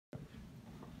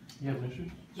You have an issue?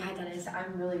 Yeah, Dennis,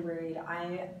 I'm really worried.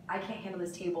 I can't handle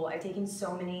this table. I've taken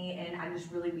so many and I'm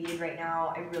just really weeded right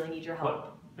now. I really need your help.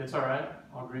 Look, it's all right.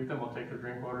 I'll greet them. I'll take their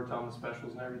drink order, tell them the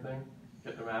specials and everything,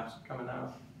 get their maps coming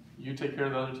out. You take care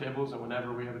of the other tables, and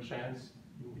whenever we have a chance,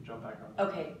 you can jump back on.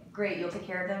 Okay, great. You'll take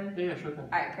care of them? Yeah, sure thing.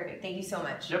 All right, perfect. Thank you so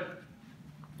much. Yep.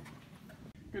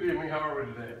 Good evening. How are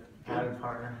we today? Good,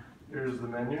 partner. Here's the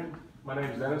menu. My name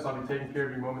is Dennis. I'll be taking care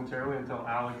of you momentarily until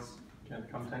Alex can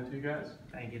come tend to you guys.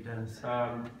 Thank you, Dennis.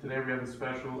 Today we have the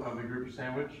special of the grouper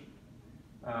sandwich.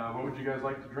 What would you guys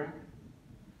like to drink?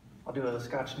 I'll do a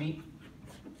Scotch neat.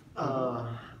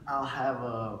 I'll have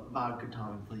a vodka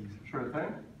tonic, please. Sure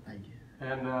thing. Thank you.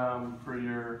 And for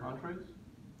your entrees?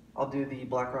 I'll do the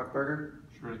Black Rock Burger,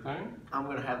 Sure thing. I'm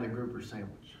gonna have the grouper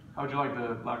sandwich. How would you like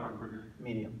the Black Rock Burger?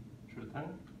 medium. Sure thing.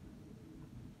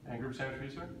 And group sandwich for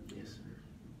you, sir? Yes, sir.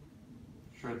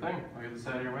 Sure thing. I'll get this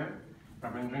out of your way.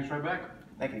 I'll bring the drinks right back.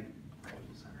 Thank you. Thank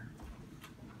you, sir.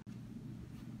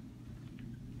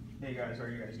 Hey guys, how are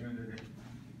you guys doing today?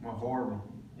 Well, horrible.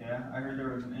 Yeah, I heard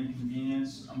there was an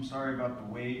inconvenience. I'm sorry about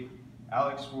the wait.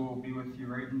 Alex will be with you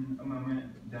right in a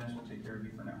moment. Dennis will take care of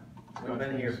you for now. We've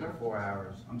been here for 4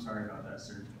 hours. I'm sorry about that,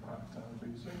 sir. For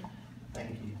you, sir.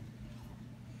 Thank you.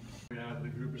 We have the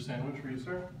grouper sandwich for you,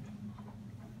 sir.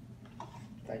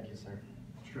 Thank you, sir.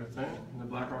 Sure thing. And the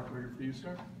Black Rock Burger for you,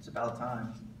 sir. It's about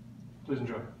time. Please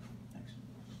enjoy. Thanks.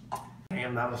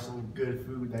 Damn, that was some good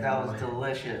food there. That was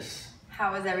delicious.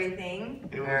 How was everything?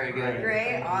 It was Very good.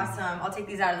 Great, Thank you. awesome. I'll take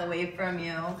these out of the way from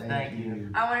you. Thank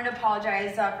you. I wanted to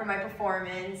apologize for my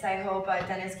performance. I hope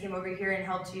Dennis came over here and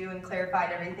helped you and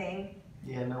clarified everything.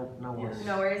 Yeah, no worries.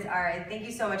 No worries. All right. Thank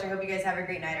you so much. I hope you guys have a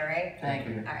great night, all right? Thank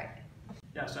you. All right.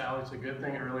 Yeah, so Alex, a good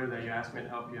thing earlier that you asked me to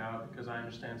help you out, because I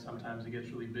understand sometimes it gets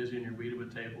really busy and you're weeded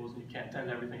with tables and you can't tend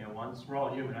to everything at once. We're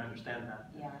all human, I understand that.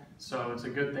 Yeah. So it's a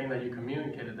good thing that you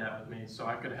communicated that with me, so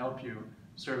I could help you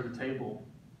serve the table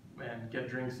and get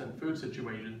drinks and food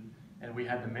situation. And we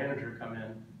had the manager come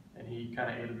in and he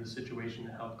kind of aided the situation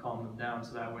to help calm them down,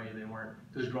 so that way they weren't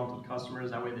disgruntled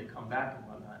customers, that way they come back and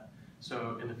whatnot.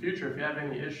 So in the future, if you have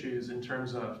any issues in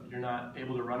terms of you're not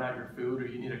able to run out your food or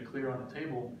you need a clear on the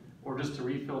table, or just to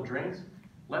refill drinks,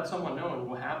 let someone know and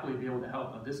we'll happily be able to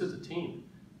help. But this is a team,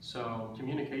 so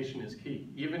communication is key.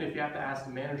 Even if you have to ask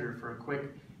the manager for a quick,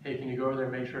 hey, can you go over there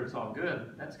and make sure it's all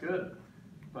good, that's good.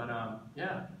 But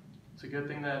yeah, it's a good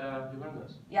thing that you learned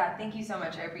this. Yeah, thank you so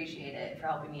much. I appreciate it for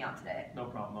helping me out today. No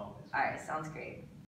problem, always. All right, sounds great.